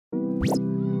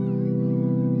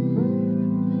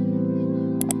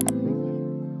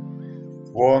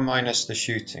War minus the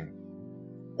shooting,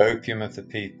 opium of the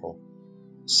people,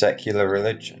 secular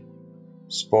religion,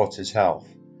 sport is health,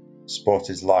 sport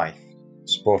is life,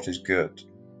 sport is good.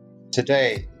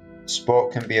 Today,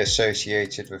 sport can be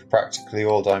associated with practically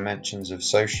all dimensions of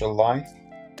social life,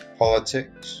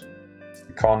 politics,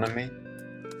 economy,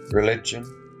 religion.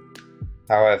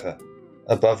 However,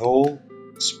 above all,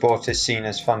 sport is seen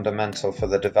as fundamental for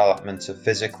the development of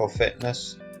physical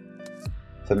fitness,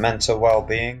 for mental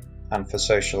well-being, and for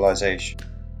socialization.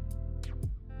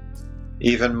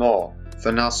 Even more,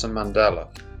 for Nelson Mandela,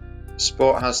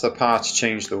 sport has the power to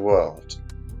change the world.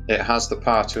 It has the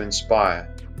power to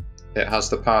inspire. It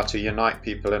has the power to unite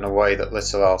people in a way that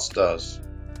little else does.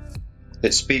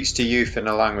 It speaks to youth in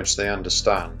a language they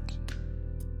understand.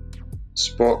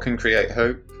 Sport can create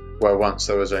hope where once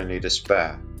there was only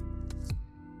despair.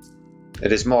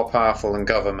 It is more powerful than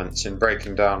governments in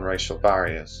breaking down racial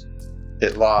barriers.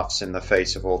 It laughs in the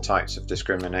face of all types of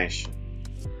discrimination.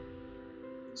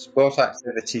 Sport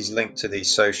activities linked to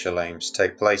these social aims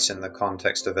take place in the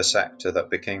context of a sector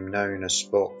that became known as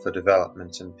sport for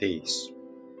development and peace,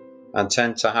 and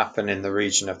tend to happen in the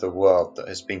region of the world that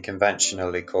has been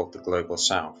conventionally called the Global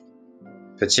South,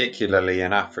 particularly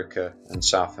in Africa and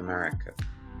South America.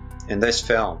 In this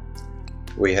film,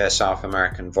 we hear South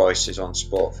American voices on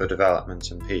sport for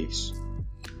development and peace.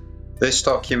 This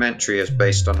documentary is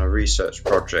based on a research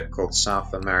project called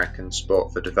South American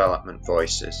Sport for Development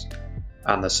Voices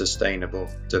and the Sustainable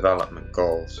Development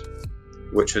Goals,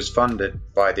 which was funded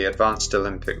by the Advanced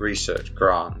Olympic Research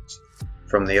Grant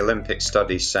from the Olympic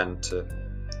Studies Center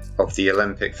of the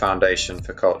Olympic Foundation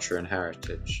for Culture and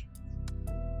Heritage.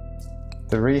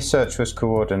 The research was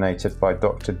coordinated by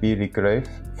Dr. Billy Graeff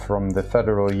from the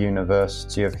Federal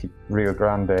University of Rio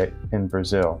Grande in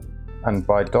Brazil, and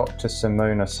by Dr.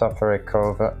 Simona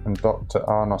Šafaříková and Dr.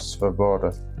 Arnošt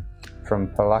Svoboda from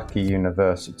Palacký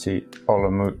University,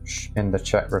 Olomouc in the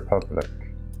Czech Republic.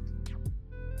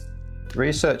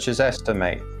 Researchers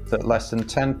estimate that less than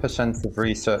 10% of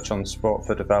research on sport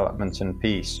for development and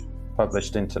peace,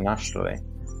 published internationally,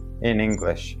 in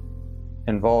English,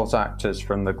 involves actors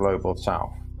from the Global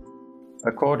South.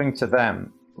 According to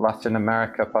them, Latin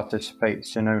America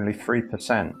participates in only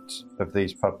 3% of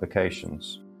these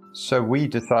publications. So we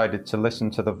decided to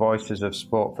listen to the voices of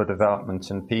sport for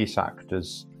development and peace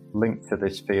actors linked to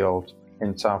this field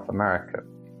in South America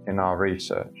in our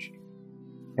research.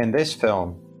 In this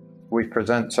film, we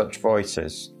present such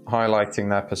voices, highlighting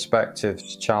their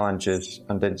perspectives, challenges,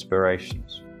 and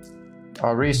inspirations.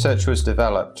 Our research was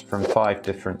developed from 5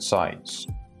 different sites.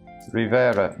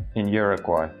 Rivera in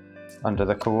Uruguay, under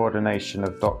the coordination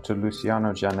of Dr.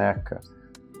 Luciano Jahnecka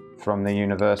from the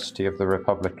University of the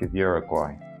Republic of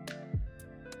Uruguay.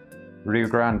 Rio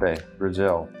Grande,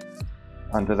 Brazil,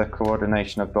 under the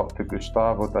coordination of Dr.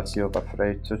 Gustavo da Silva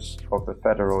Freitas of the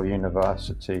Federal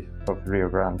University of Rio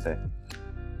Grande.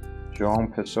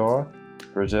 João Pessoa,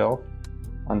 Brazil,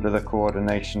 under the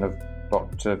coordination of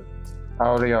Dr.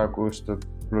 Aurea Augusta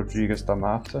Rodrigues da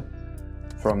Mata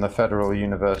from the Federal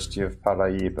University of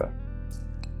Paraíba.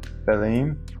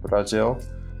 Belém, Brazil,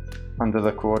 under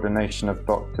the coordination of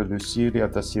Dr.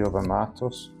 Lucília da Silva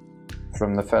Matos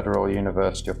from the Federal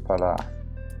University of Pará.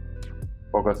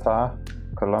 Bogotá,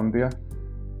 Colombia,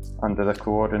 under the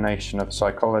coordination of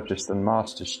psychologist and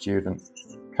master's student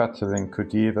Katerin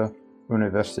Cutiva,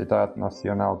 Universidad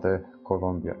Nacional de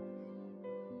Colombia.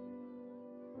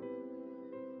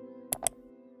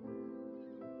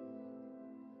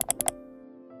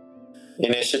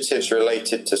 Initiatives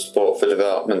related to sport for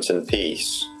development and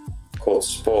peace, called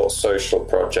sport social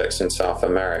projects in South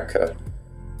America,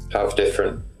 have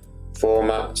different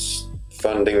formats,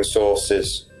 funding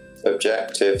sources,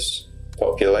 objectives,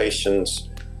 populations,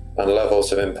 and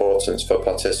levels of importance for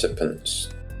participants.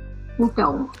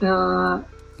 Então,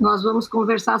 nós vamos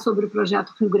conversar sobre o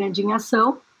projeto Rio Grande em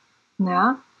Ação,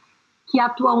 né, que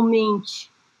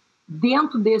atualmente,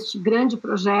 dentro deste grande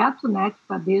projeto, né, que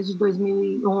está desde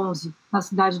 2011 na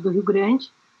cidade do Rio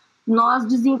Grande, nós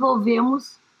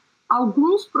desenvolvemos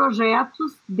alguns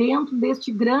projetos dentro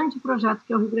deste grande projeto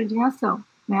que é o Rio Grande em Ação,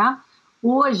 né?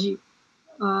 Hoje,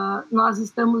 nós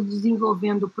estamos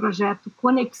desenvolvendo o projeto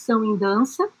Conexão em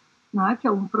Dança, né, que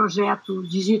é um projeto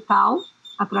digital,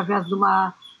 através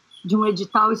de um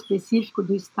edital específico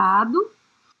do Estado.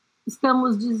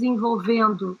 Estamos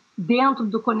desenvolvendo, dentro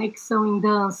do Conexão em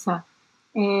Dança,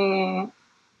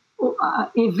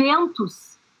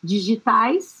 eventos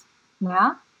digitais,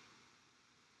 né?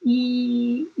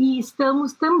 E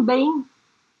estamos também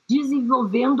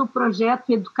desenvolvendo o projeto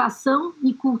Educação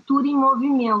e Cultura em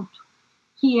Movimento,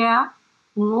 que é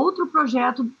um outro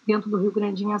projeto dentro do Rio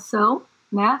Grande em Ação,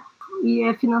 né? E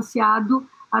é financiado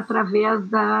através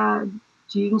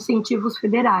de incentivos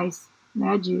federais,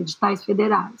 né? De editais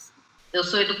federais. Eu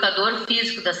sou educador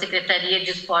físico da Secretaria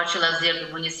de Esporte e Lazer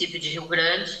do município de Rio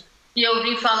Grande e eu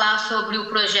vim falar sobre o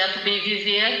projeto Bem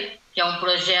Viver, que é um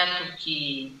projeto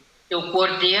que eu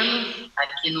coordeno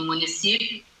aqui no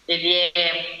município. Ele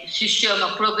se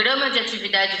chama Programa de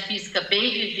Atividade Física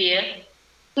Bem Viver.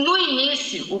 No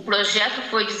início, o projeto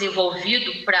foi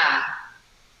desenvolvido para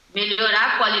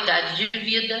melhorar a qualidade de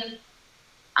vida,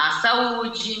 a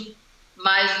saúde,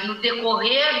 mas no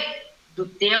decorrer do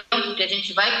tempo que a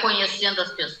gente vai conhecendo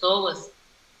as pessoas,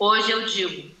 hoje eu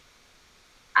digo,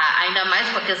 ainda mais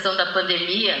com a questão da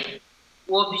pandemia,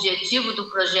 o objetivo do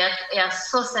projeto é a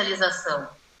socialização.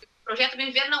 O projeto Bem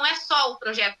Viver não é só o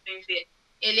projeto Bem Viver,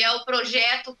 ele é o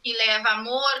projeto que leva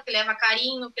amor, que leva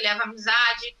carinho, que leva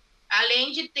amizade,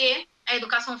 além de ter a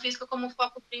educação física como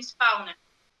foco principal, né?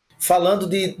 Falando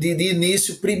de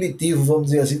início primitivo, vamos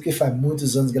dizer assim, porque faz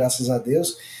muitos anos, graças a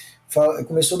Deus,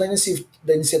 começou da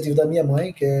iniciativa da minha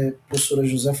mãe, que é a professora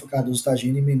Josefa Cardoso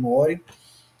Tagini, em memória.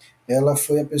 Ela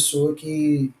foi a pessoa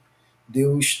que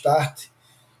deu o start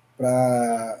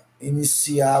para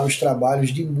iniciar os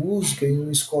trabalhos de música em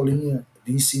uma escolinha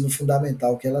de ensino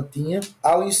fundamental que ela tinha.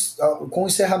 Com o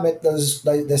encerramento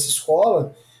dessa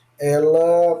escola,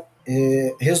 ela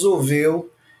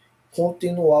resolveu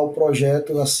continuar o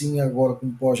projeto, assim agora com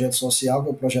um projeto social, que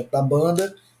é o projeto da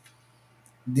banda,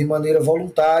 de maneira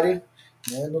voluntária,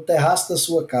 né, no terraço da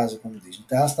sua casa, como diz, no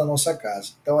terraço da nossa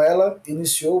casa. Então ela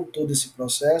iniciou todo esse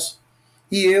processo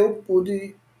e eu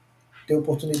pude ter a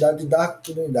oportunidade de dar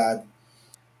continuidade.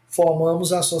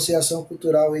 Formamos a Associação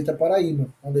Cultural Eita Paraíba,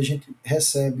 onde a gente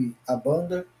recebe a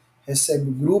banda, recebe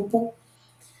o grupo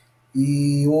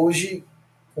e hoje,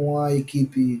 com a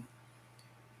equipe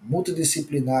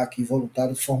multidisciplinar aqui,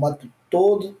 voluntário, formado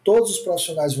por todos os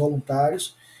profissionais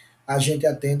voluntários, a gente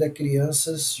atende a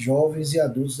crianças, jovens e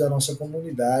adultos da nossa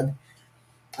comunidade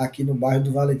aqui no bairro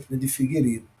do Valentina de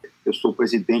Figueiredo. Eu sou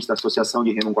presidente da Associação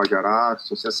de Remo Guajará. A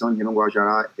Associação de Remo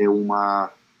Guajará é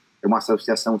uma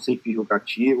associação sem fins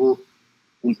lucrativos,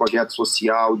 um projeto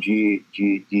social de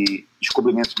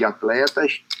descobrimento de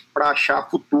atletas para achar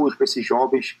futuros para esses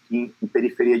jovens em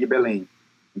periferia de Belém.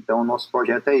 Então, o nosso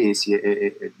projeto é esse,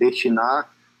 é destinar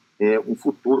um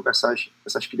futuro para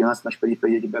essas crianças nas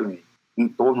periferias de Belém. Em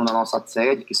torno da nossa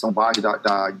sede, que são bairros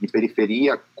de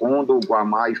periferia, Condo,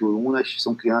 Guamá e Jurunas,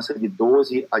 são crianças de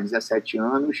 12 a 17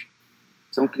 anos.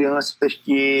 São crianças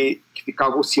que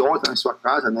ficavam ociosas na sua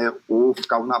casa, né, ou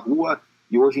ficavam na rua,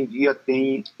 e hoje em dia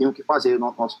tem o que fazer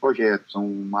no nosso projeto. São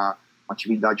uma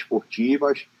atividade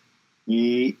esportivas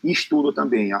e estudo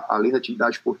também. Além da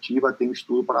atividade esportiva, tem um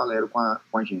estudo paralelo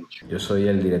com a gente. Eu sou o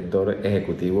diretor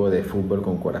executivo de Fútbol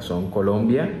con Corazón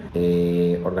Colombia,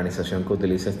 organización que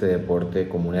utiliza este deporte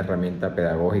como una herramienta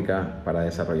pedagógica para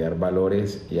desarrollar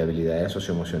valores y habilidades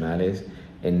socioemocionales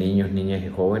en niños, niñas y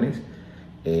jóvenes,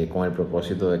 con el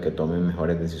propósito de que tomen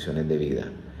mejores decisiones de vida.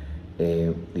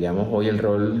 Digamos, hoy el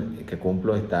rol que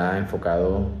cumplo está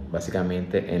enfocado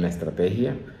básicamente en la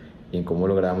estrategia y en cómo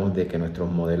logramos de que nuestros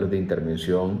modelos de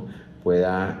intervención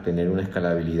pueda tener una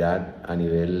escalabilidad a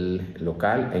nivel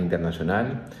local e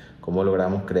internacional, cómo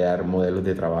logramos crear modelos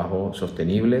de trabajo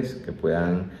sostenibles que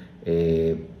puedan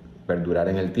perdurar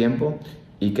en el tiempo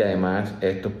y que además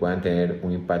estos puedan tener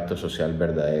un impacto social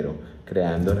verdadero,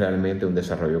 creando realmente un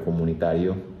desarrollo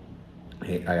comunitario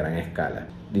a gran escala.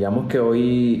 Digamos que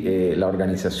hoy la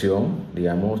organización,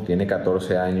 tiene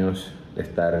 14 años de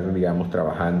estar,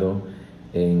 trabajando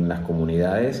en las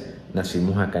comunidades.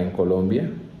 Nacimos acá en Colombia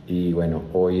y bueno,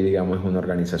 hoy es una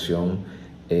organización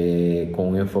con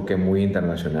un enfoque muy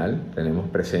internacional. Tenemos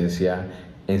presencia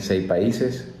en 6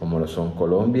 países como lo son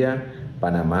Colombia,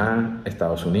 Panamá,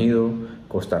 Estados Unidos,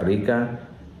 Costa Rica,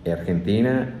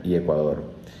 Argentina y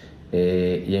Ecuador.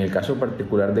 Y en el caso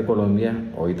particular de Colombia,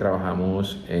 hoy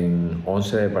trabajamos en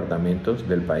 11 departamentos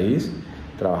del país.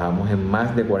 Trabajamos en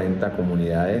más de 40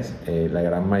 comunidades, la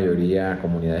gran mayoría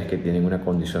comunidades que tienen una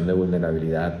condición de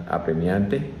vulnerabilidad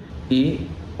apremiante, y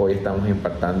hoy estamos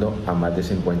impactando a más de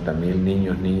 50.000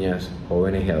 niños, niñas,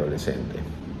 jóvenes y adolescentes.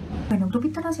 Bueno, Grupo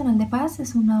Internacional de Paz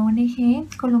es una ONG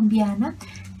colombiana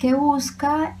que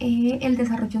busca el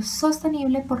desarrollo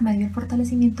sostenible por medio del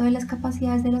fortalecimiento de las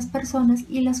capacidades de las personas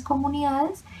y las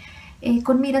comunidades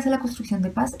con miras a la construcción de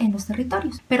paz en los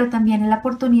territorios, pero también en la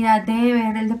oportunidad de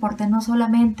ver el deporte no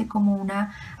solamente como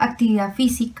una actividad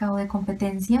física o de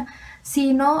competencia,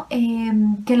 sino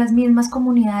que las mismas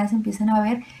comunidades empiecen a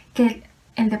ver que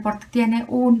el deporte tiene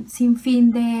un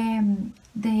sinfín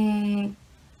de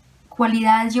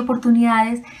cualidades y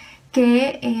oportunidades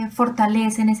que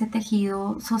fortalecen ese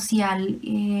tejido social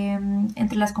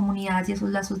entre las comunidades y esos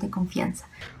lazos de confianza.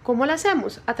 ¿Cómo lo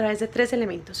hacemos? A través de 3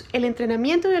 elementos: el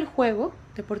entrenamiento y el juego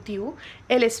deportivo,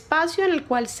 el espacio en el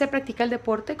cual se practica el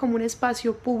deporte como un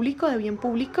espacio público, de bien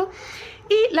público,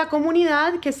 y la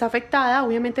comunidad que está afectada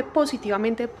obviamente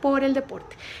positivamente por el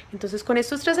deporte. Entonces, con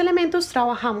estos 3 elementos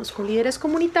trabajamos con líderes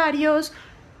comunitarios,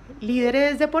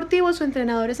 líderes deportivos o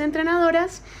entrenadores e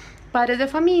entrenadoras, padres de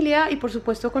familia y por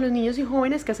supuesto con los niños y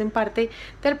jóvenes que hacen parte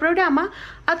del programa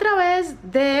a través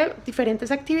de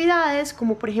diferentes actividades,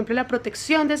 como por ejemplo la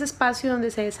protección de ese espacio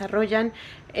donde se desarrollan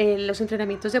los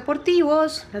entrenamientos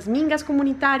deportivos, las mingas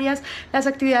comunitarias, las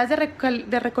actividades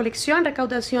de recolección,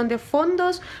 recaudación de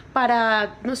fondos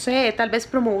para, no sé, tal vez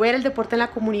promover el deporte en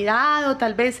la comunidad o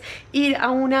tal vez ir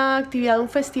a una actividad, un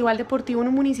festival deportivo en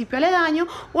un municipio aledaño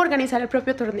o organizar el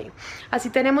propio torneo. Así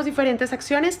tenemos diferentes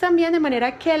acciones también de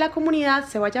manera que la comunidad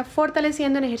se vaya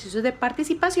fortaleciendo en ejercicios de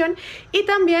participación y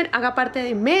también haga parte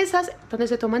de mesas donde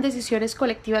se toman decisiones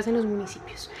colectivas en los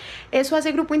municipios. Eso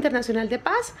hace Grupo Internacional de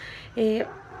Paz,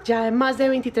 ya en más de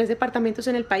 23 departamentos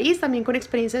en el país, también con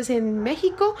experiencias en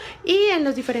México y en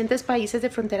los diferentes países de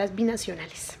fronteras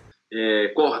binacionales.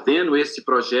 Coordeno esse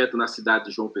projeto na cidade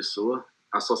de João Pessoa,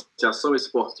 a Associação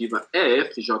Esportiva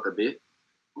EFJB,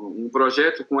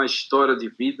 projeto com a história de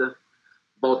vida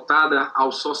voltada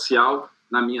ao social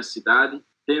na minha cidade.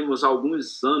 Temos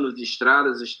alguns anos de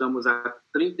estradas, estamos há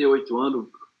 38 anos,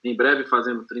 em breve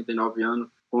fazendo 39 anos,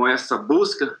 com essa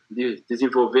busca de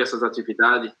desenvolver essas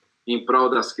atividades em prol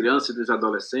das crianças e dos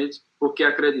adolescentes, porque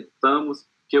acreditamos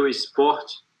que o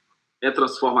esporte é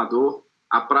transformador,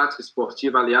 a prática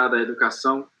esportiva aliada à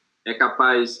educação é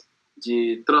capaz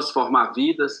de transformar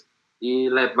vidas e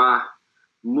levar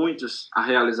muitos a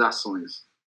realizações.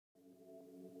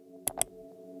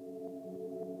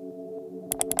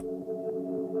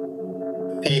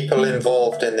 People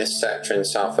involved in this sector in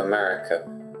South America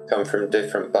come from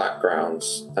different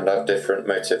backgrounds and have different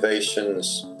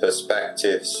motivations,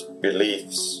 perspectives,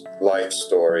 beliefs, life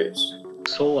stories.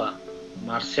 Sou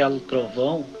Marcelo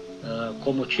Trovão,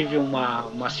 como tive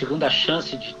uma segunda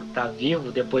chance de estar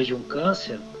vivo depois de um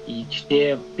câncer e de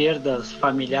ter perdas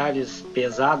familiares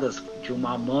pesadas de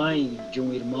uma mãe, de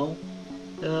um irmão,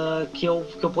 que eu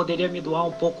poderia me doar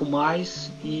um pouco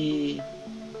mais e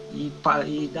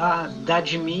dar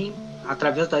de mim,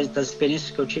 através das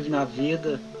experiências que eu tive na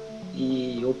vida,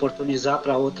 e oportunizar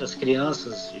para outras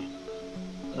crianças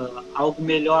algo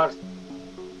melhor.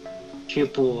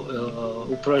 Tipo,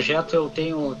 o projeto eu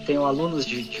tenho alunos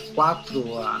de 4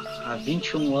 a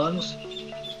 21 anos,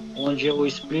 onde eu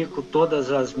explico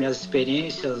todas as minhas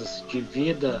experiências de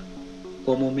vida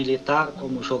como militar,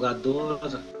 como jogador.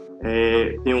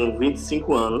 Tenho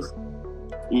 25 anos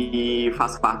e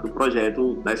faço parte do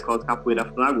projeto da Escola de Capoeira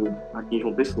Afro-Agudo, aqui em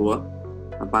João Pessoa,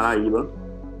 na Paraíba.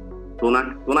 Tô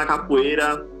na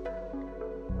capoeira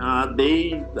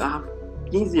desde há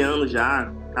 15 anos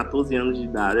já, 14 anos de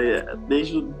idade,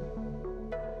 desde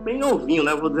bem novinho,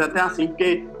 né? Vou dizer até assim,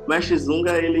 porque o mestre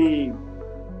Zunga, ele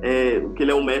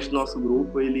é o mestre do nosso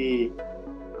grupo, ele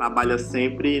trabalha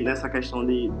sempre nessa questão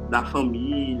da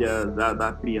família,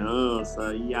 da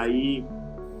criança, e aí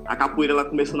a capoeira ela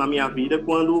começou na minha vida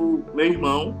quando meu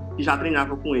irmão, que já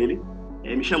treinava com ele,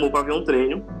 me chamou para ver um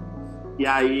treino. E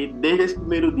aí, desde esse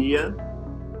primeiro dia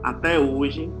até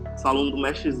hoje, sou aluno do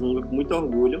mestre Zunga com muito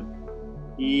orgulho.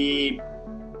 E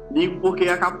digo porque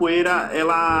a capoeira,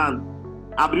 ela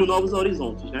abriu novos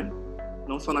horizontes, né?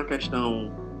 Não só na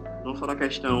questão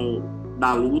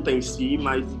da luta em si,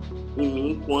 mas em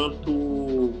mim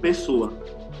enquanto pessoa.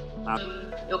 Tá?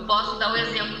 Eu posso dar o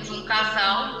exemplo de um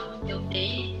casal que eu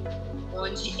tenho,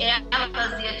 onde ela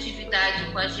fazia atividade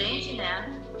com a gente,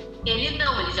 né? Ele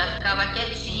não, ele já ficava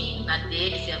quietinho, na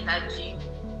dele, sentadinho.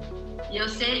 E eu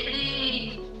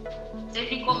sempre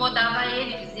incomodava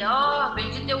ele, dizia,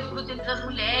 bendito é o fruto entre as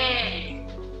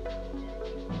mulheres.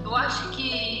 Eu acho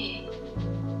que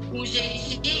com um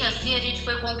jeitinho assim a gente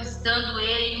foi conquistando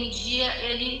ele e um dia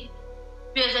ele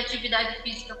fez atividade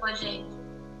física com a gente.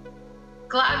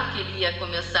 Claro que ele ia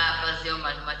começar a fazer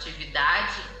uma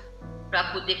atividade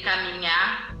para poder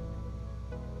caminhar,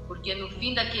 porque no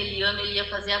fim daquele ano ele ia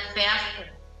fazer a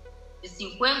festa de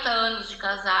 50 anos de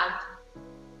casado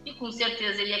e com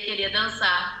certeza ele ia querer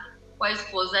dançar com a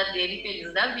esposa dele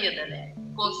feliz da vida, né?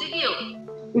 Conseguiu.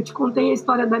 Eu te contei a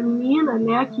história da menina,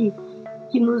 né,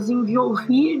 que nos enviou o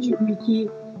vídeo e que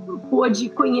pôde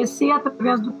conhecer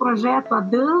através do projeto a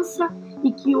dança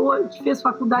e que hoje fez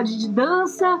faculdade de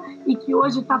dança e que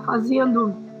hoje está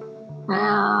fazendo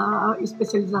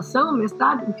especialização,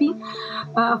 mestrado, enfim,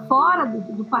 fora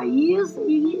do país,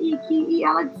 e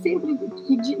ela sempre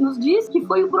nos diz que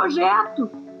foi o projeto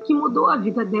que mudou a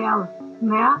vida dela,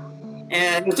 né?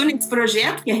 Eu estou nesse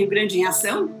projeto, que é Rio Grande em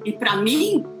Ação, e para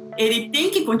mim ele tem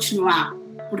que continuar,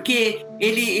 porque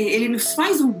ele nos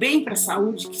faz um bem para a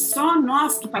saúde, que só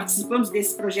nós que participamos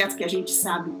desse projeto que a gente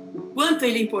sabe o quanto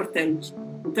ele é importante.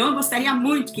 Então eu gostaria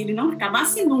muito que ele não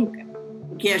acabasse nunca,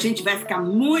 porque a gente vai ficar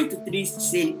muito triste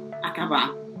se ele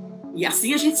acabar. E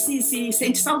assim a gente se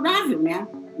sente saudável, né?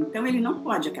 Então ele não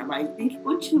pode acabar, ele tem que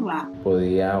continuar.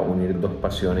 Podia unir duas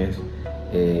pasiones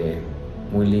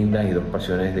muy lindas y dos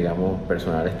pasiones, digamos,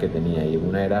 personales que tenía. Y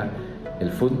una era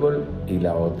el fútbol y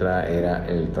la otra era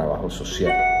el trabajo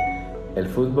social. El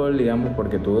fútbol, digamos,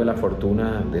 porque tuve la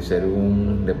fortuna de ser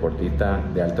un deportista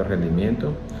de alto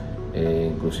rendimiento,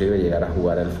 inclusive llegar a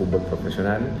jugar al fútbol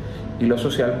profesional. Y lo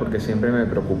social porque siempre me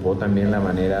preocupó también la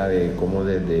manera de cómo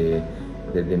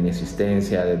desde mi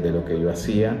existencia, desde lo que yo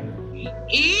hacía.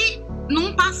 E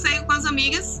num passeio com as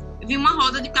amigas, vi uma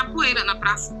roda de capoeira na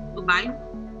praça do bairro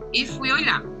e fui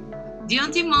olhar. De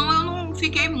antemão eu não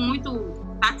fiquei muito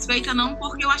satisfeita não,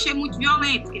 porque eu achei muito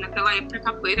violento, porque naquela época a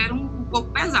capoeira era um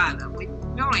pouco pesada, muito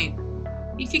violenta.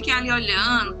 E fiquei ali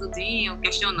olhando tudinho,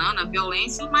 questionando a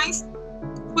violência, mas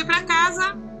fui para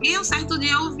casa e um certo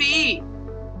dia eu vi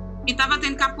que estava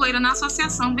tendo capoeira na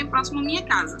associação bem próximo à minha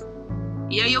casa.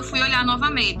 E aí eu fui olhar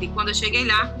novamente. E quando eu cheguei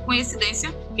lá, por coincidência,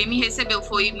 quem me recebeu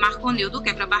foi Marconildo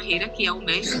Quebra-Barreira, que é o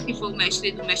mestre, que foi o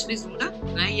mestre do mestre Zunda,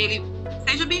 né? E ele,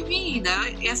 seja bem-vinda,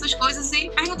 e essas coisas, e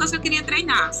perguntou se eu queria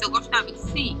treinar, se eu gostava. Eu disse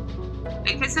sim.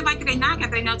 Ele fez, você vai treinar? Quer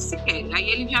treinar? Eu disse quero. Aí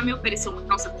ele já me ofereceu uma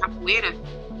calça de capoeira,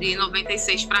 de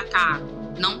 96 para cá,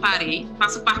 não parei.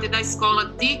 Faço parte da escola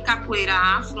de capoeira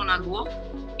afro na Go,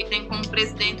 que tem como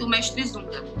presidente o mestre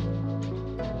Zunda.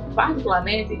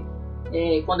 Particularmente,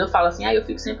 quando eu falo assim, eu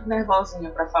fico sempre nervosinha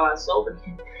para falar sobre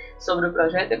o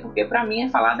projeto, é porque para mim é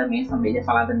falar da minha família, é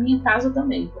falar da minha casa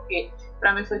também, porque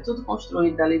para mim foi tudo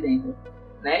construído ali dentro,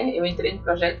 né? Eu entrei no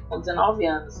projeto com 19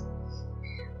 anos,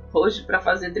 hoje para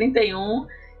fazer 31,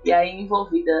 e aí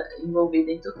envolvida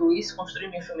em tudo isso, construí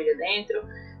minha família dentro,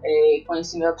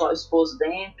 conheci meu atual esposo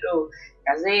dentro,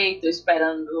 casei, estou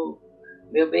esperando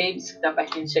meu baby, que está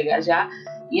pertinho de chegar já,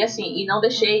 e assim, e não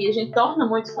deixei, e a gente torna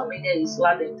muito família isso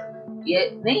lá dentro.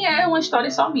 E nem é uma história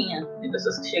só minha. Tem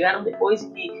pessoas que chegaram depois e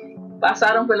que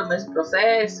passaram pelo mesmo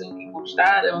processo, que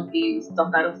conquistaram, que se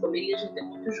tornaram família, a gente é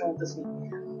muito junto, assim.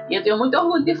 E eu tenho muito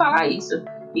orgulho de falar isso,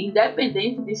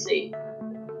 independente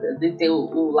de ter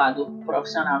o lado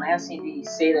profissional, né? Assim, de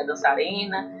ser a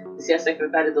dançarina, de ser a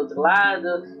secretária do outro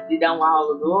lado, de dar uma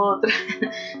aula do outro,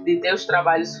 de ter os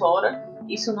trabalhos fora.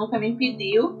 Isso nunca me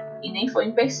impediu e nem foi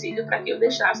empecilho para que eu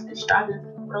deixasse de estar dentro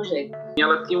do projeto.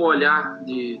 Ela tinha um olhar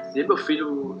de dizer, meu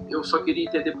filho, eu só queria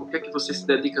entender por que é que você se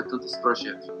dedica tanto a esse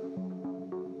projeto.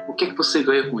 O que é que você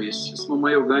ganha com isso? Eu disse,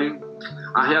 mamãe, eu ganho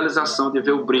a realização de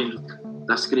ver o brilho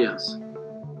das crianças.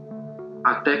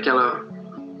 Até que ela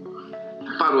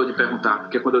parou de perguntar,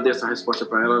 porque quando eu dei essa resposta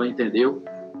para ela, ela entendeu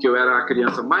que eu era a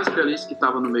criança mais feliz que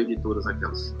estava no meio de todas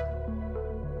aquelas.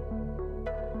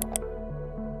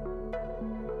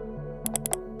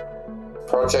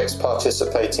 Projects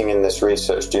participating in this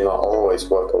research do not always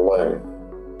work alone,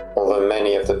 although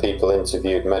many of the people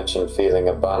interviewed mentioned feeling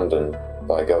abandoned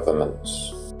by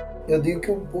governments. Eu digo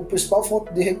que o principal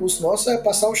fonte de recurso nosso é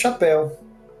passar o chapéu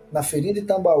na Feira de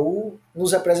Tambaú,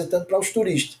 nos apresentando para os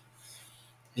turistas.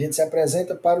 A gente se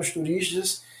apresenta para os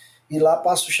turistas e lá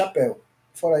passa o chapéu.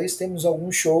 Fora isso, temos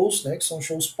alguns shows, né, que são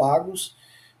shows pagos,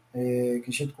 que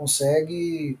a gente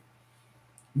consegue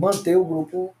manter o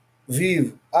grupo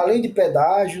vivo, além de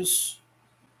pedágios.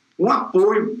 Um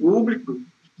apoio público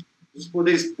dos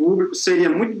poderes públicos seria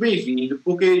muito bem-vindo,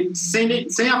 porque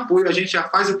sem apoio a gente já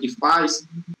faz o que faz,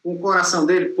 com o coração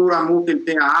dele, por amor que ele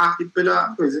tem à arte,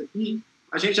 pela coisa. E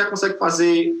a gente já consegue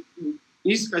fazer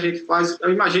isso que a gente faz,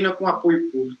 eu imagino, com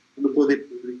apoio público, do poder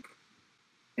público.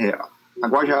 A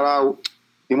Guajará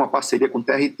tem uma parceria com o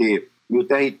TRT, e o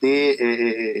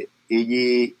TRT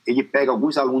ele pega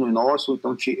alguns alunos nossos,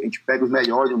 então a gente pega os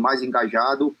melhores, os mais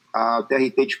engajados, o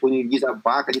TRT disponibiliza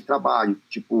vaga de trabalho,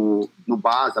 tipo no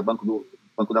BASA, Banco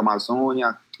da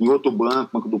Amazônia, em outro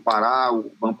banco do Pará,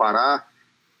 o Banco Pará.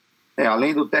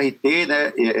 Além do TRT,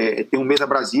 né, tem o Mesa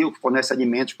Brasil, que fornece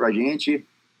alimentos para a gente,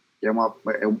 que é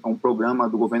um programa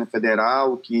do governo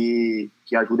federal que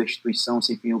ajuda a instituição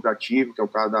sem fim lucrativo, que é o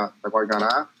caso da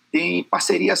Guajará. Tem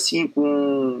parceria, assim,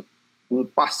 com um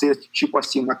parceiro, tipo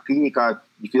assim, uma clínica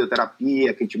de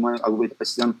fisioterapia, que a gente está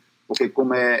precisando, porque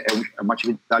como é uma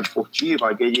atividade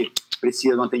esportiva, ele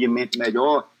precisa de um atendimento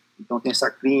melhor, então tem essa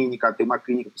clínica, tem uma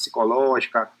clínica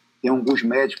psicológica, tem alguns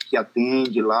médicos que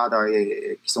atendem lá,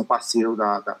 que são parceiros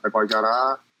da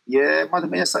Guajará, e é mais ou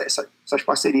menos essas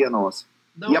parcerias nossas.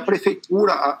 E a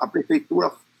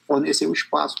prefeitura forneceu o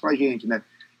espaço para a gente, né?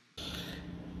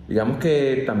 Digamos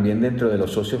que también dentro de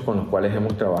los socios con los cuales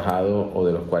hemos trabajado o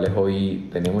de los cuales hoy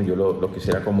tenemos, yo lo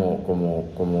quisiera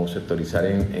como sectorizar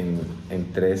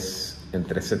en tres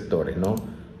sectores, ¿no?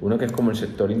 Uno que es como el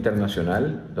sector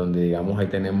internacional, donde digamos ahí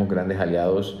tenemos grandes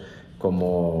aliados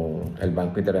como el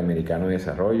Banco Interamericano de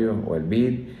Desarrollo o el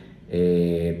BID,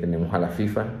 tenemos a la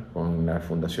FIFA con la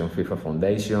Fundación FIFA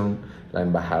Foundation, la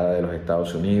Embajada de los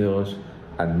Estados Unidos,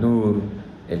 ACNUR,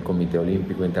 el Comité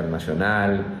Olímpico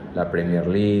Internacional, la Premier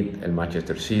League, el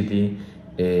Manchester City,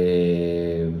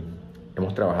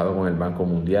 hemos trabajado con el Banco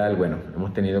Mundial, bueno,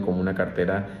 hemos tenido como una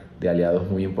cartera de aliados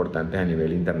muy importantes a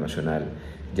nivel internacional.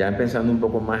 Ya pensando un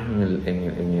poco más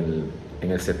en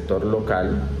el sector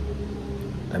local,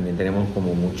 también tenemos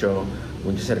como mucha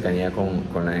cercanía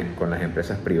con las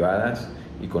empresas privadas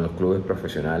y con los clubes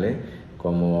profesionales,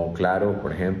 como Claro,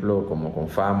 por ejemplo, como con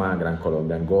Fama, Gran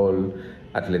Colombian Gold,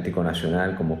 Atlético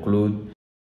Nacional como club.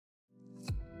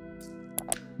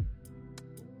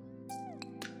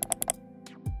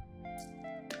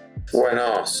 When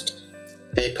asked,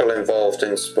 people involved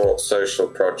in sports social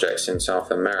projects in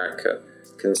South America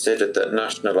considered that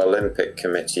national Olympic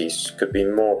committees could be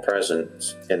more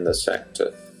present in the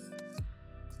sector.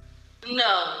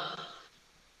 Não.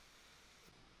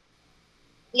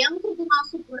 Dentro do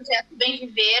nosso projeto Bem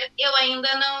Viver, eu ainda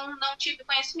não tive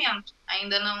conhecimento.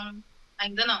 Ainda não.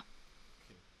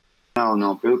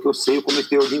 Não. Pelo que eu sei, o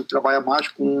Comitê Olímpico trabalha mais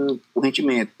com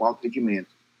rendimento, com alto rendimento.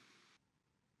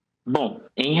 Bom,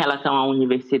 em relação à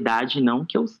universidade, não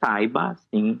que eu saiba,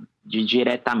 assim,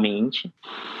 diretamente.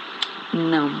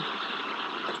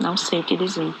 Não sei o que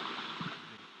dizer.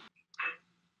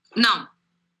 Não.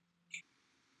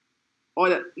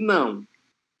 Olha, não.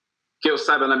 Que eu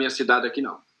saiba, na minha cidade aqui,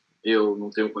 não. Eu não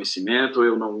tenho conhecimento,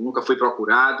 nunca fui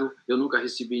procurado, eu nunca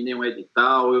recebi nenhum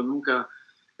edital, eu nunca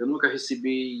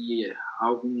recebi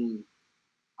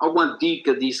alguma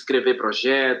dica de escrever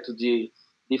projeto, de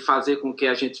fazer com que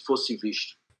a gente fosse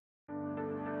visto.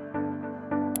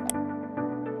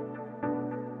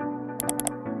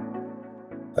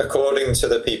 According to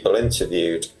the people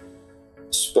interviewed,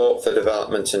 Sport for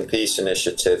Development and Peace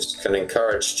initiatives can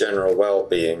encourage general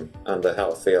well-being and a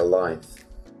healthier life.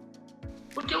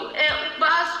 Porque o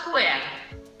básico é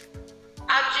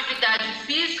a atividade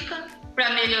física para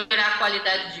melhorar a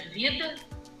qualidade de vida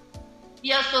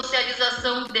e a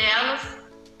socialização delas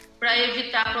para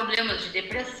evitar problemas de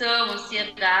depressão,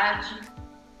 ansiedade.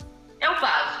 É o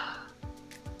básico.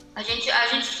 A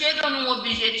gente chega num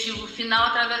objetivo final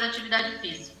através da atividade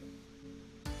física.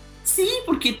 Sim,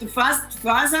 porque tu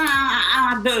faz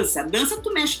a dança. A dança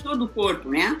tu mexe todo o corpo,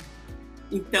 né?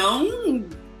 Então,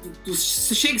 tu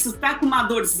chega, se tu tá com uma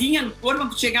dorzinha no corpo,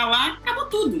 tu chegar lá, acabou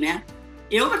tudo, né?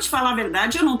 Eu, pra te falar a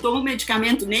verdade, eu não tomo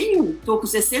medicamento nenhum. Tô com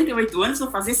 68 anos, vou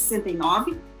fazer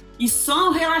 69. E só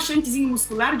um relaxantezinho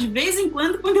muscular de vez em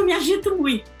quando eu me agito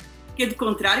muito. Porque, do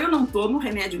contrário, eu não tomo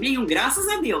remédio nenhum, graças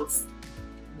a Deus.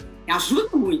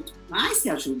 Ajuda muito, mas se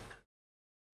ajuda.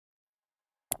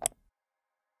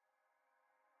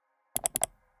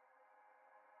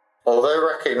 Although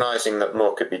recognizing that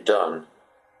more could be done,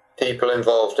 people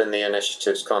involved in the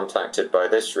initiatives contacted by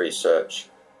this research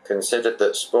considered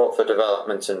that Sport for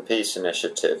Development and Peace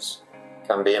initiatives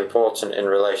can be important in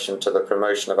relation to the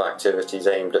promotion of activities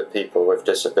aimed at people with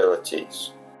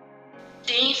disabilities.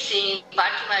 Sim. No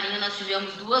Parque Marinho nós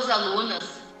tivemos 2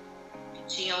 alunas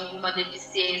que tinham alguma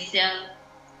deficiência,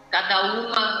 cada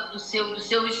uma do seu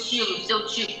estilo, do seu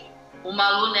tipo. Uma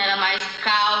aluna era mais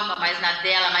calma, mais na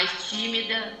dela, mais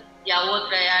tímida, e a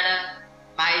outra era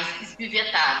mais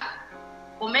espivetada.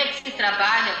 Como é que se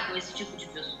trabalha com esse tipo de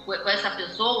pessoa, com essa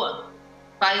pessoa?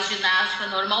 Faz ginástica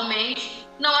normalmente,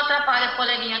 não atrapalha a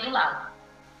coleguinha do lado.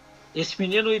 Esse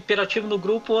menino hiperativo no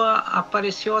grupo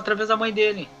apareceu através da mãe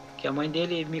dele, que a mãe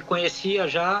dele me conhecia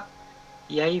já,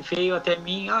 e aí veio até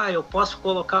mim, eu posso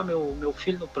colocar meu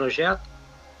filho no projeto?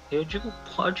 Eu digo,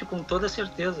 pode, com toda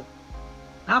certeza.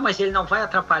 Mas ele não vai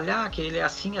atrapalhar, que ele é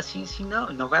assim, não,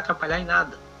 ele não vai atrapalhar em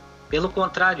nada. Pelo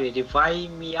contrário, ele vai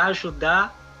me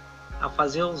ajudar a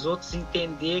fazer os outros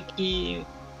entender que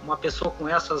uma pessoa com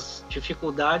essas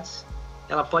dificuldades,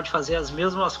 ela pode fazer as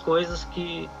mesmas coisas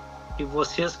que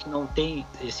vocês que não têm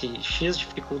esse X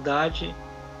dificuldade.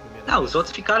 Os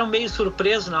outros ficaram meio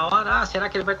surpresos na hora, será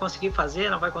que ele vai conseguir fazer,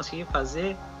 não vai conseguir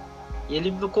fazer? E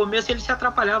ele, no começo, ele se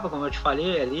atrapalhava, como eu te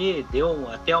falei ali, deu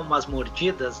até umas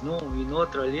mordidas num e no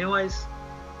outro ali, mas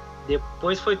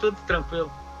depois foi tudo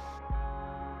tranquilo.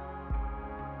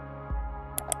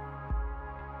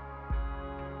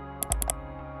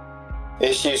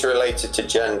 Issues related to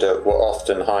gender were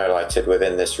often highlighted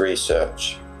within this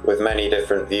research, with many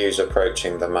different views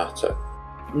approaching the matter.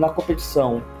 Na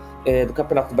competição do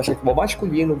Campeonato de Basquetebol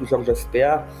Masculino dos Jogos da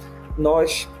FPA,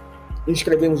 nós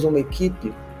inscrevemos uma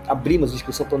equipe, abrimos a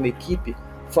inscrição para uma equipe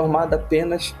formada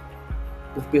apenas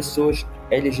por pessoas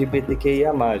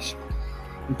LGBTQIA+.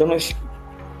 Então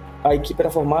a equipe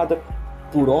era formada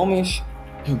por homens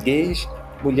gays,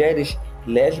 mulheres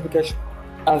lésbicas,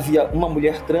 havia uma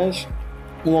mulher trans,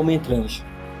 um homem trans.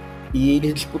 E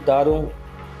eles disputaram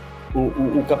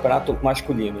o campeonato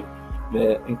masculino.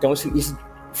 Então isso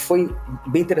foi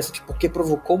bem interessante, porque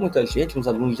provocou muita gente, os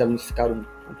alunos ficaram,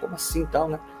 como assim e tal,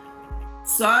 né?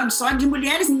 Só de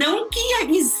mulheres, não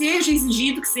que seja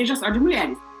exigido que seja só de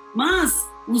mulheres, mas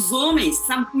os homens,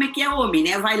 sabe como é que é homem,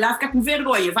 né? Vai lá, fica com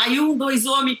vergonha, vai 1, 2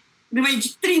 homens, no meio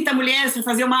de 30 mulheres para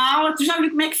fazer uma aula, tu já viu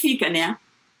como é que fica, né?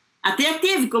 Até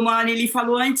teve, como a Anneli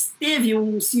falou antes, teve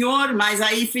um senhor, mas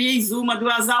aí fez 1,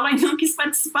 2 aulas e não quis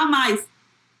participar mais.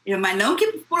 Mas não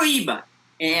que proíba,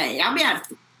 é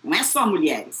aberto, não é só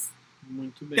mulheres.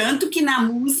 Muito bem. Tanto que na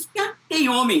música tem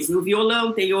homens, no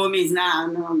violão tem homens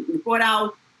no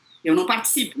coral. Eu não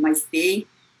participo, mas tem.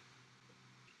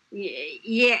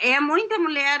 E é muita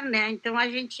mulher, né? Então a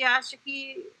gente acha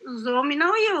que os homens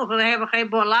não iam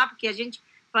rebolar, porque a gente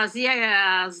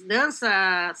fazia as danças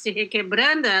se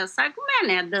requebrando, sabe como é,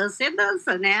 né? Dança é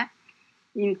dança, né?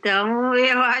 Então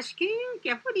eu acho que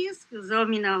é por isso que os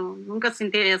homens nunca se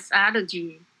interessaram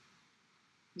de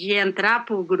entrar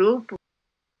para o grupo.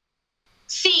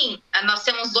 Sim, nós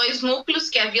temos 2 núcleos,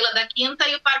 que é a Vila da Quinta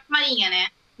e o Parque Marinha, né?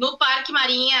 No Parque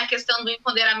Marinha, a questão do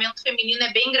empoderamento feminino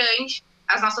é bem grande.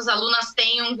 As nossas alunas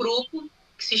têm um grupo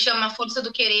que se chama Força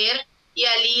do Querer, e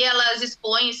ali elas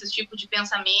expõem esse tipo de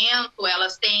pensamento,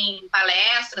 elas têm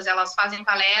palestras, elas fazem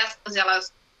palestras,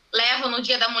 elas levam no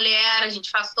Dia da Mulher, a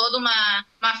gente faz toda uma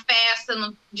festa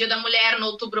no Dia da Mulher, no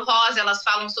Outubro Rosa, elas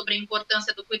falam sobre a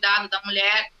importância do cuidado da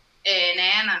mulher,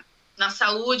 né, na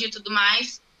saúde e tudo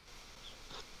mais.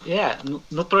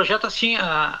 No projeto, assim,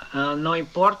 não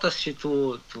importa se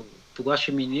tu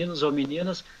gosta de meninos ou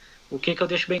meninas, o que eu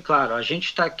deixo bem claro, a gente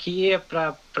está aqui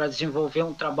para desenvolver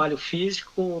um trabalho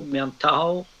físico,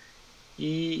 mental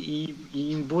e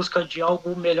em busca de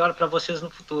algo melhor para vocês no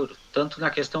futuro, tanto na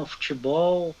questão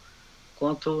futebol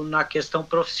quanto na questão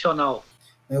profissional.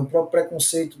 O próprio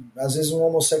preconceito, às vezes um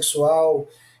homossexual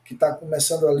que está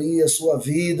começando ali a sua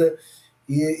vida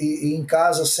e em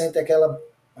casa sente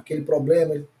aquele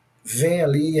problema, ele vem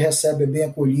ali e recebe bem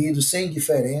acolhido, sem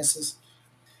diferenças.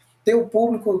 Tem o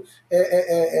público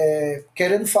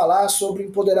querendo falar sobre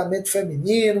empoderamento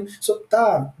feminino,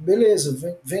 tá,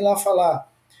 beleza, vem lá falar.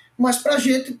 Mas pra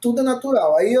gente tudo é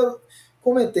natural. Aí eu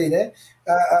comentei, né?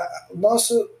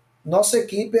 Nossa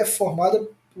equipe é formada,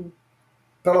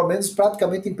 pelo menos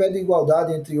praticamente em pé de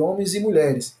igualdade entre homens e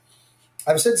mulheres.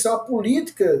 Aí você disse, é uma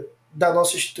política da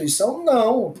nossa instituição?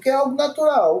 Não, porque é algo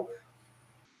natural.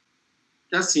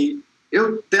 Assim,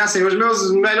 os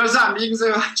meus melhores amigos,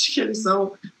 eu acho que eles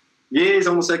são gays,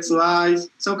 homossexuais,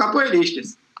 são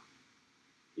capoeiristas.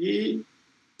 E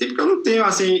tipo que eu não tenho,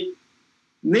 assim,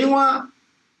 nenhuma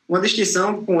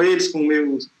distinção com eles, com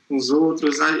os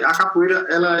outros. A capoeira,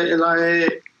 ela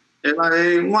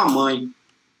é uma mãe.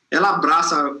 Ela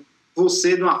abraça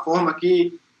você de uma forma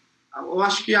que eu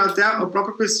acho que até a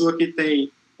própria pessoa que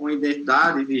tem uma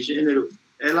identidade de gênero,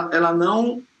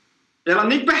 ela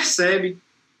nem percebe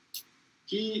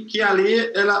que ali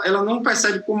ela não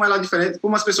percebe como ela é diferente,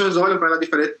 como as pessoas olham para ela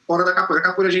diferente fora da capoeira. A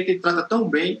capoeira a gente trata tão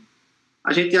bem,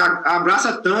 a gente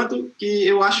abraça tanto, que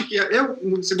eu acho que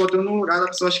eu se botando num lugar da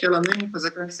pessoa, acho que ela nem faz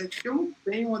aquela sente que eu não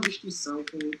tenho uma distinção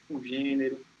com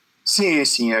gênero.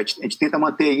 Sim, a gente tenta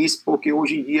manter isso, porque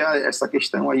hoje em dia essa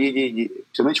questão aí,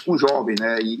 principalmente com jovens,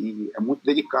 né, e é muito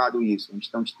delicado isso.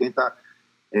 Então a gente tenta,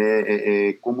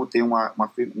 como tem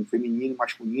um feminino,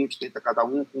 masculino, a gente tenta cada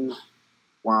um com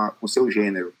o seu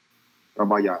gênero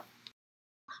trabalhar.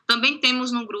 Também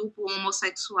temos no grupo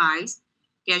homossexuais,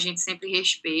 que a gente sempre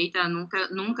respeita,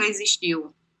 nunca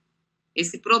existiu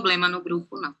esse problema no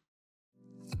grupo, não.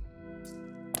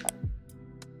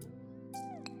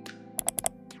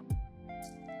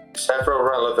 Several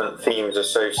relevant themes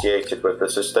associated with the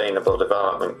Sustainable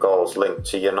Development Goals linked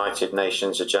to United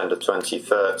Nations Agenda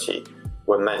 2030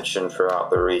 were mentioned throughout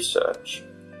the research.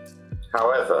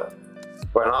 However,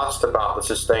 when asked about the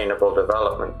Sustainable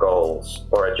Development Goals,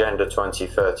 or Agenda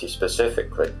 2030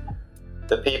 specifically,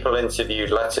 the people interviewed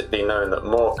let it be known that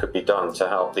more could be done to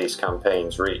help these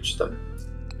campaigns reach them.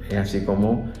 Así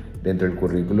como dentro del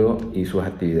currículo y sus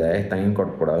actividades están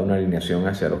incorporadas una alineación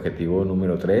hacia el objetivo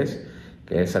número 3,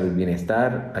 que es salud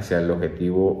bienestar, hacia el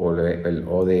objetivo o el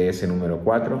ODS número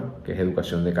 4, que es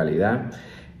educación de calidad,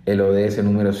 el ODS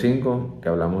número 5, que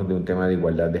hablamos de un tema de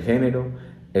igualdad de género,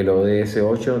 el ODS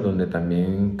 8, donde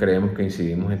también creemos que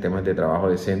incidimos en temas de trabajo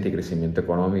decente y crecimiento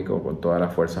económico con toda la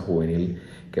fuerza juvenil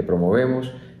que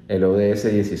promovemos, el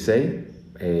ODS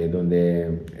 16,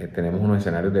 donde tenemos unos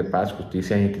escenarios de paz,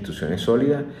 justicia e instituciones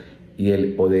sólidas, y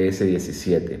el ODS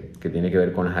 17, que tiene que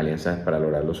ver con las alianzas para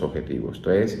lograr los objetivos.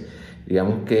 Entonces,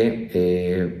 digamos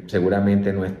que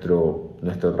seguramente nuestro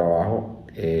trabajo,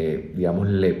 digamos,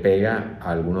 le pega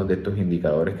a algunos de estos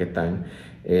indicadores que están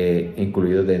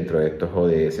incluídos dentro de estos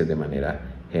ODS de manera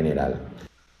general.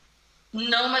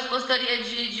 Não, mas gostaria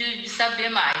de saber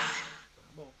mais.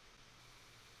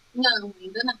 Não,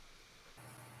 ainda não.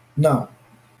 Não.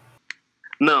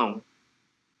 Não.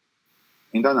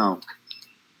 Ainda não.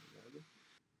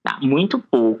 Muito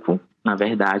pouco, na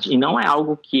verdade, e não é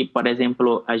algo que, por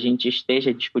exemplo, a gente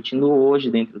esteja discutindo hoje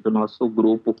dentro do nosso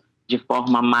grupo de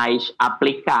forma mais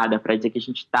aplicada, para dizer que a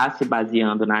gente está se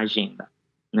baseando na agenda,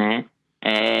 né?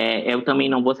 Eu também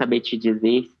não vou saber te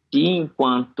dizer se,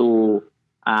 enquanto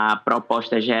a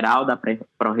proposta geral da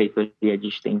Pró-Reitoria de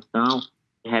Extensão,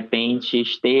 de repente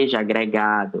esteja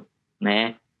agregado,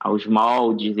 né, aos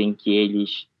moldes em que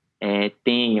eles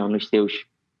tenham nos seus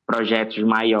projetos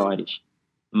maiores.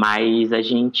 Mas a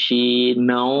gente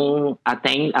não,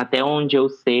 até onde eu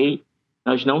sei,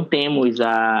 nós não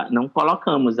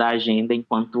colocamos a agenda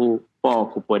enquanto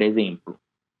foco, por exemplo.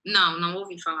 Não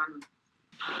ouvi falar, não.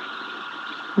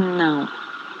 Não.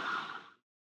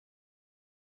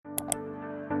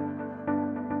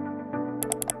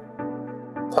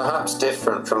 Perhaps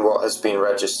different from what has been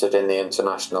registered in the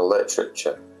international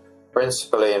literature,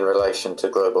 principally in relation to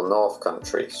global north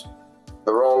countries.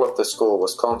 The role of the school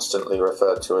was constantly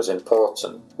referred to as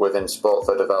important within sport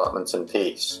for development and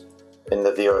peace, in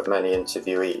the view of many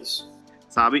interviewees.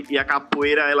 Sabe? E a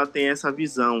capoeira, ela tem essa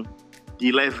visão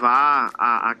de levar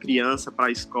a criança para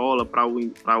a escola, para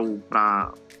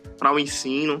o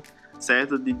ensino,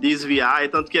 certo? De desviar, é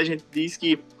tanto que a gente diz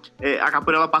que a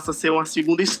capoeira ela passa a ser uma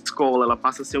segunda escola, ela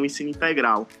passa a ser um ensino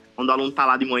integral, onde o aluno está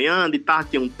lá de manhã, de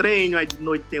tarde tem um treino, aí de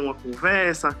noite tem uma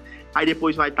conversa, aí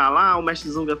depois vai estar lá, o mestre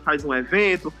Zunga faz um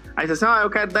evento, aí você diz assim, eu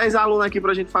quero 10 alunos aqui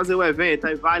pra gente fazer o evento,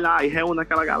 aí vai lá e reúne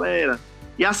aquela galera.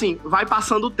 E assim, vai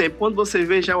passando o tempo, quando você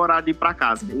vê já é horário de ir para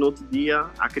casa, e no outro dia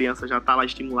a criança já está lá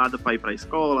estimulada para ir para a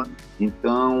escola.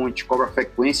 Então a gente cobra a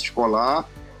frequência escolar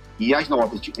e as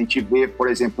notas. A gente vê, por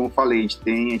exemplo, como eu falei, a gente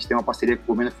tem uma parceria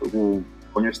com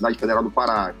a Universidade Federal do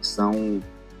Pará, que são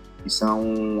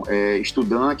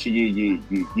estudantes de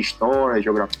história,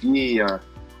 geografia,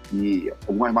 e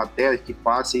algumas matérias que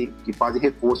fazem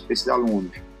reforço para esses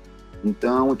alunos.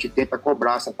 Então, a gente tenta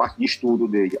cobrar essa parte de estudo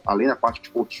dele, além da parte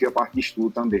esportiva, a parte de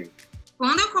estudo também.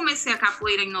 Quando eu comecei a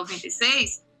capoeira em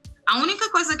 96, a única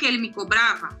coisa que ele me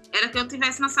cobrava era que eu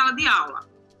estivesse na sala de aula,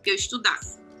 que eu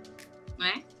estudasse,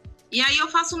 né? E aí eu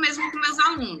faço o mesmo com meus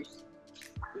alunos.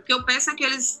 O que eu peço é que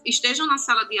eles estejam na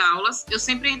sala de aulas, eu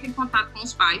sempre entro em contato com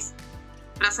os pais,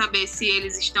 para saber se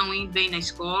eles estão indo bem na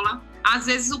escola. Às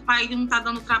vezes o pai não está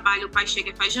dando trabalho, o pai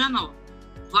chega e faz, Janó,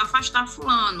 vou afastar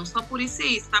fulano, só por isso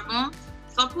e isso, tá bom?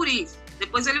 Só por isso.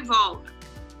 Depois ele volta.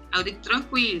 Aí eu digo,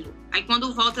 tranquilo. Aí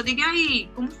quando volta, eu digo, aí,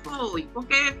 como foi?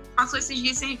 Porque passou esses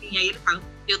dias sem vir. Aí ele fala,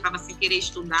 eu estava sem querer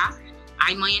estudar.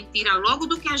 Aí mãe tira logo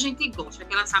do que a gente gosta,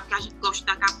 que ela sabe que a gente gosta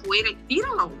da capoeira e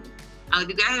tira logo. Aí eu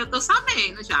digo, eu tô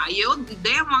sabendo já. Aí eu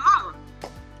dei uma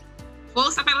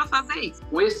força para ela fazer isso.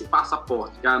 Com esse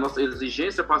passaporte, que é a nossa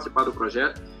exigência para participar do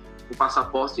projeto, o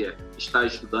passaporte é estar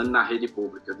estudando na rede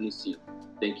pública de ensino.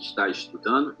 Tem que estar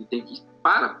estudando e tem que,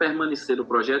 para permanecer no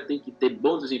projeto, tem que ter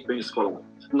bom desempenho escolar.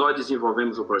 Nós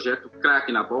desenvolvemos o projeto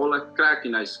craque na bola, craque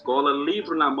na escola,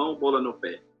 livro na mão, bola no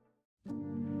pé.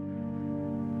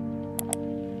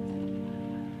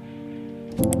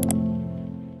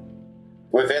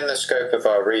 Within the scope of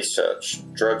our research,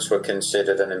 drugs were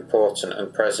considered an important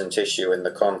and present issue in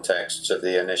the contexts of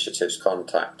the initiatives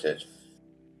contacted.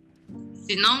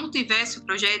 Se não tivesse o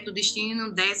projeto, o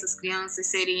destino dessas crianças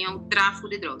seria o tráfico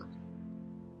de drogas.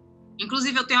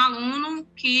 Inclusive, eu tenho um aluno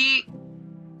que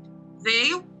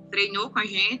veio, treinou com a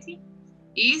gente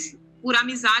e, por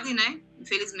amizade, né?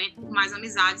 Infelizmente, por mais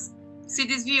amizades, se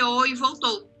desviou e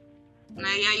voltou.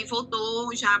 Né? E aí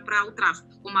voltou já para o tráfico,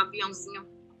 como aviãozinho.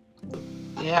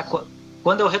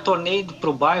 Quando eu retornei para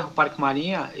o bairro Parque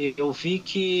Marinha, eu vi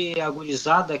que a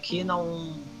gurizada aqui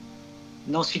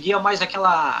não seguia mais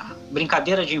aquela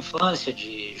brincadeira de infância,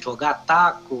 de jogar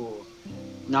taco,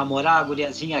 namorar a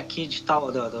guriazinha aqui de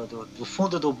tal, do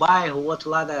fundo do bairro, o outro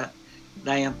lá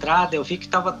da entrada. Eu vi que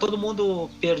estava todo mundo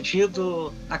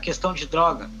perdido na questão de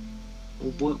droga.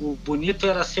 O bonito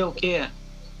era ser o quê?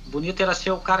 O bonito era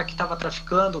ser o cara que estava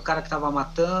traficando, o cara que estava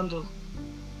matando,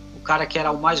 o cara que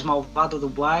era o mais malvado do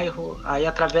bairro. Aí,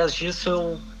 através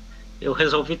disso, eu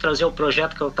resolvi trazer o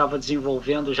projeto que eu estava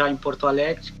desenvolvendo já em Porto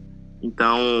Alegre.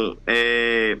 Então,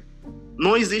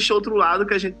 não existe outro lado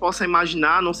que a gente possa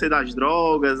imaginar, a não ser das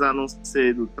drogas, a não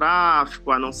ser do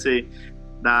tráfico, a não ser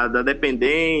da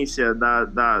dependência,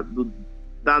 da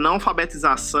não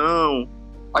alfabetização.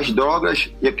 As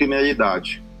drogas e a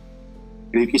criminalidade.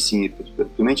 Creio que sim.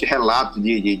 Principalmente relatos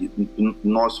de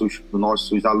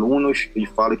nossos alunos, eles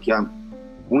falam que há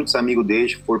muitos amigos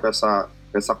deles foram para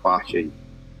essa parte aí.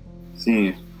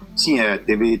 Sim,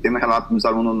 teve um relato dos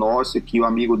alunos nossos que o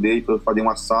amigo dele foi fazer um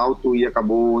assalto e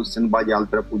acabou sendo baleado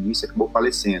pela polícia e acabou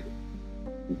falecendo.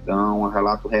 Então, é um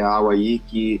relato real aí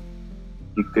que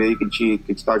creio que a gente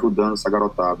está ajudando essa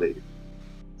garotada aí.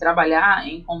 Trabalhar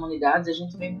em comunidades, a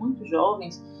gente vê muitos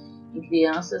jovens e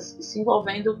crianças se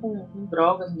envolvendo com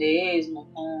drogas mesmo,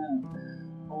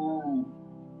 com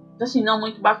assim, não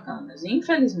muito bacanas. E,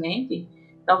 infelizmente,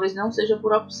 talvez não seja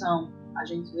por opção. A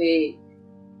gente vê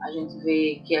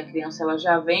que a criança ela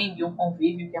já vem de um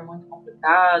convívio que é muito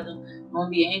complicado, um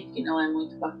ambiente que não é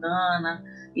muito bacana,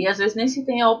 e às vezes nem se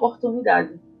tem a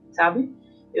oportunidade, sabe?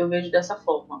 Eu vejo dessa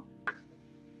forma.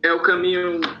 É o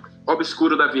caminho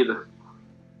obscuro da vida.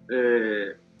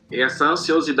 Essa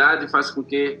ansiosidade faz com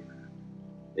que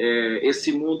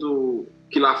esse mundo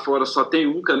que lá fora só tem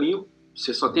um caminho,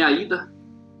 você só tem a ida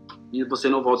e você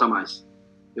não volta mais.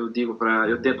 Eu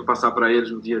tento passar para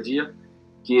eles no dia a dia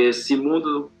que esse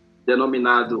mundo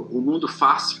denominado o mundo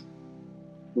fácil,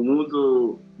 o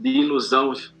mundo de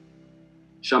ilusão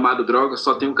chamado droga,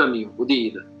 só tem um caminho, o de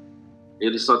ida.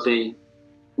 Ele só tem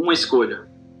uma escolha,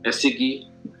 é seguir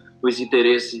os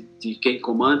interesses de quem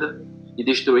comanda e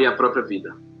destruir a própria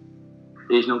vida.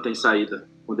 Eles não têm saída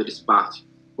quando eles partem,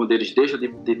 quando eles deixam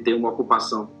de ter uma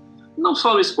ocupação, não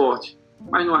só no esporte,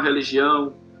 mas numa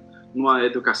religião, numa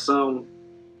educação,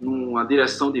 numa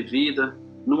direção de vida,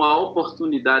 numa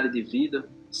oportunidade de vida,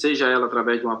 seja ela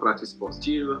através de uma prática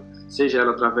esportiva, seja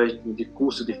ela através de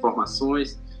curso de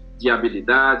formações, de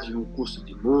habilidade, um curso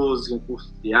de música, um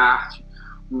curso de arte,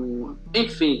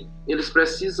 enfim, eles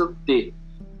precisam ter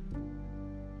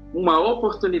uma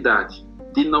oportunidade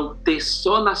de não ter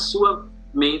só na sua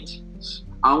mente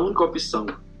a única opção,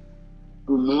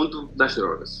 o mundo das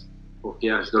drogas, porque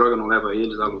as drogas não levam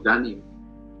eles a lugar nenhum.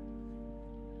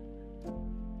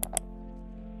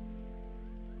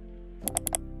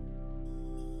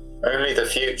 Only the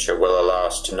future will allow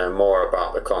us to know more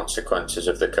about the consequences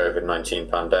of the COVID-19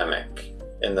 pandemic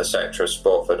in the sector of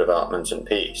sport for development and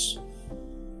peace.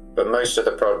 But most of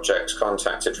the projects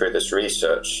contacted through this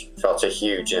research felt a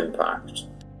huge impact.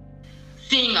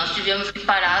 Sim, nós tivemos que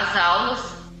parar as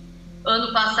aulas.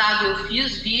 Ano passado eu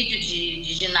fiz vídeo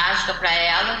de ginástica para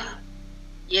elas.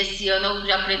 E esse ano eu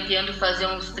já pretendo fazer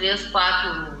uns 3,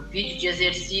 4 vídeos de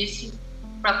exercício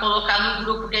para colocar no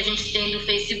grupo que a gente tem no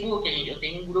Facebook. Eu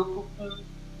tenho um grupo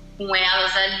com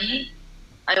elas ali.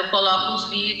 Aí eu coloco os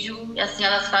vídeos e assim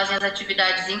elas fazem as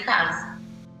atividades em casa.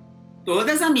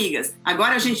 Todas amigas.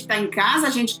 Agora a gente está em casa, a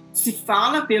gente se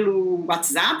fala pelo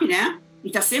WhatsApp, né? E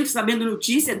está sempre sabendo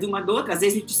notícia de uma da outra, às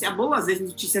vezes notícia boa, às vezes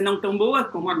notícia não tão boa,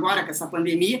 como agora com essa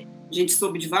pandemia. A gente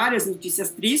soube de várias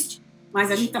notícias tristes, mas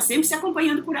a gente está sempre se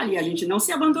acompanhando por ali, a gente não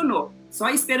se abandonou, só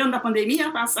esperando a pandemia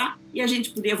passar e a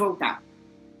gente poder voltar.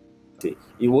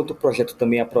 E o outro projeto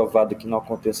também aprovado que não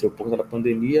aconteceu por causa da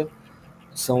pandemia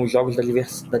são os Jogos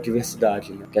da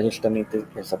Diversidade, né? Que a gente também tem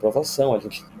essa aprovação, a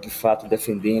gente de fato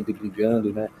defendendo e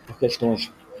brigando, né, por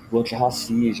questões do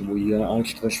antirracismo e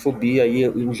antitransfobia, e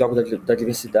os Jogos da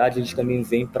Diversidade a gente também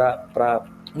vem para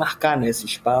marcar, né, esse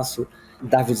espaço,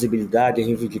 dar visibilidade,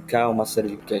 reivindicar uma série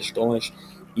de questões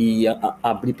e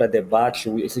abrir para debate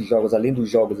esses jogos. Além dos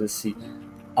jogos em si,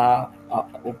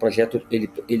 o projeto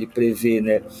ele prevê,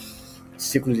 né,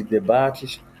 ciclo de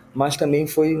debates, mas também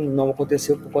não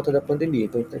aconteceu por conta da pandemia.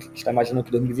 Então, a gente está imaginando que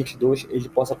em 2022 ele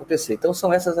possa acontecer. Então,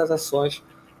 são essas as ações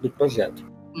do projeto.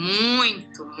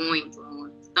 Muito, muito,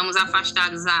 muito. Estamos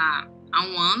afastados há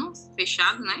 1 ano,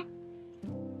 fechado, né?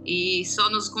 E só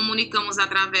nos comunicamos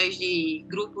através de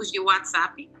grupos de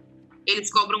WhatsApp.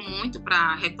 Eles cobram muito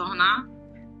para retornar.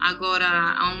 Agora,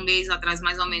 há 1 mês atrás,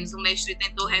 mais ou menos, o mestre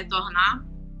tentou retornar,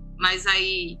 mas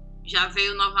aí já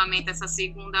veio novamente essa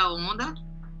segunda onda,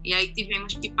 e aí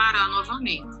tivemos que parar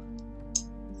novamente.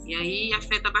 E aí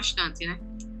afeta bastante, né?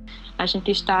 A gente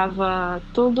estava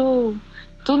tudo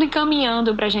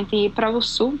encaminhando para a gente ir para o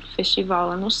sul, festival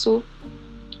lá no sul,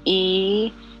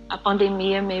 e a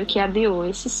pandemia meio que adiou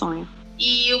esse sonho.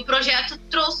 E o projeto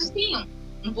trouxe, sim,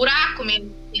 buraco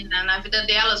mesmo na vida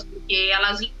delas, porque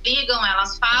elas ligam,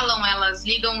 elas falam, elas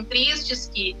ligam tristes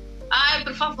que, ai,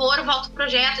 por favor, volta o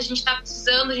projeto, a gente está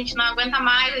precisando, a gente não aguenta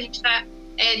mais, a gente está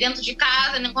dentro de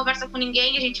casa, não conversa com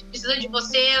ninguém, a gente precisa de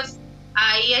vocês.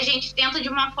 Aí a gente tenta de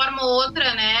uma forma ou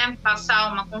outra, né,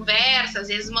 passar uma conversa, às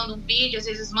vezes manda um vídeo, às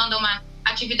vezes manda uma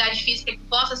atividade física que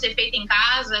possa ser feita em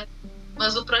casa,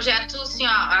 mas o projeto, assim, ó,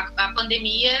 a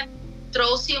pandemia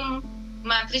trouxe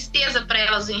uma tristeza para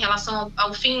elas em relação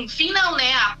ao fim não,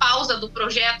 né, a pausa do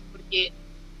projeto, porque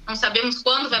não sabemos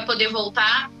quando vai poder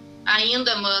voltar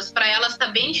ainda, mas para elas está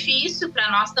bem difícil,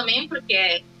 para nós também,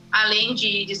 porque além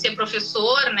de ser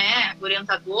professor, né,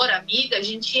 orientador, amiga, a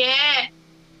gente é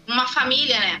uma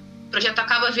família, né? O projeto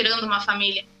acaba virando uma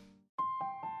família.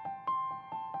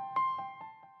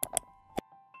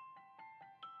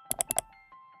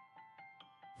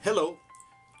 Hello,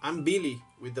 I'm Billy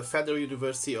with the Federal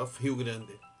University of Rio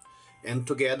Grande, and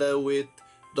together with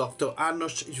Dr.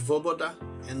 Arnošt Svoboda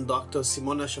and Dr.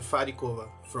 Simona Šafaříková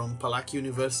from Palacký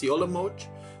University Olomouc,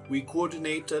 we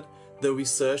coordinated the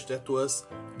research that was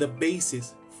the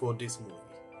basis for this movie.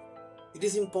 It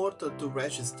is important to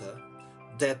register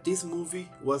that this movie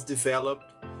was developed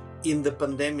in the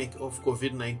pandemic of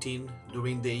COVID-19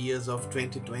 during the years of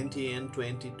 2020 and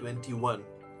 2021,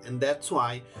 and that's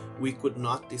why we could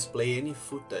not display any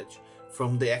footage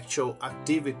from the actual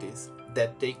activities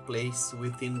that take place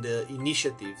within the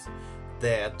initiatives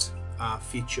that are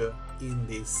featured in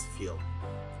this film.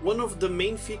 One of the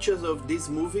main features of this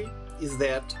movie is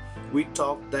that we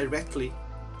talk directly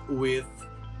with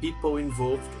people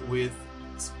involved with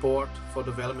sport for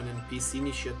development and peace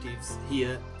initiatives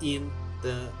here in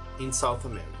South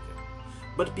America.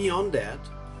 But beyond that,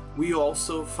 we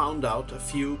also found out a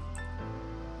few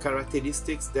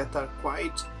characteristics that are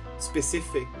quite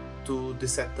specific to the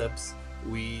setups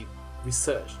we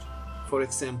researched. For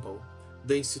example,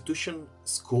 the institution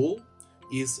school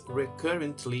is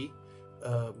recurrently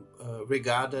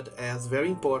regarded as very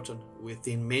important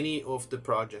within many of the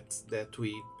projects that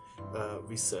we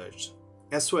researched.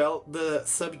 As well, the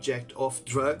subject of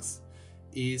drugs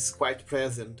is quite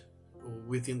present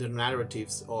within the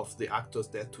narratives of the actors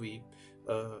that we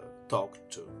talked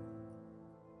to.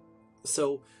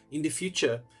 So, in the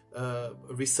future,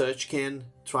 research can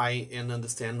try and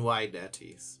understand why that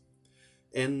is.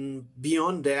 And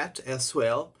beyond that as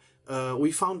well,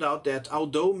 we found out that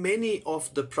although many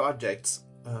of the projects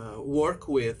work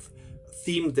with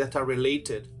themes that are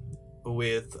related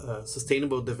with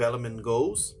sustainable development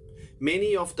goals,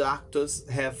 many of the actors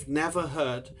have never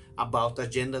heard about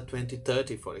Agenda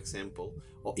 2030, for example,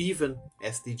 or even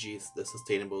SDGs, the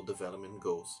Sustainable Development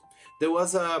Goals. There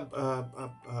was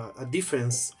a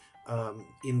difference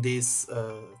in this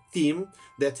theme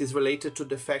that is related to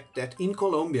the fact that in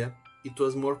Colombia, it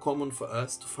was more common for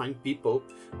us to find people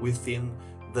within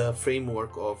the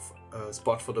framework of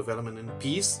Sport for Development and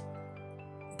Peace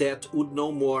that would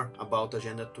know more about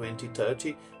Agenda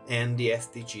 2030 and the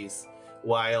SDGs,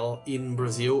 while in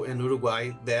Brazil and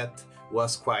Uruguay that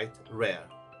was quite rare.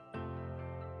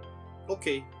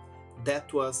 Okay,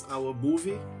 that was our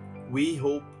movie. We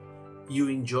hope you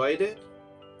enjoyed it.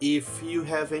 If you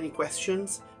have any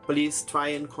questions, please try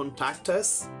and contact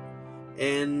us,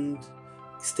 and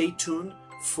stay tuned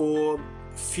for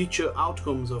future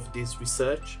outcomes of this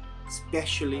research,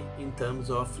 especially in terms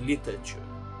of literature.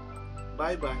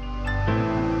 Bye bye.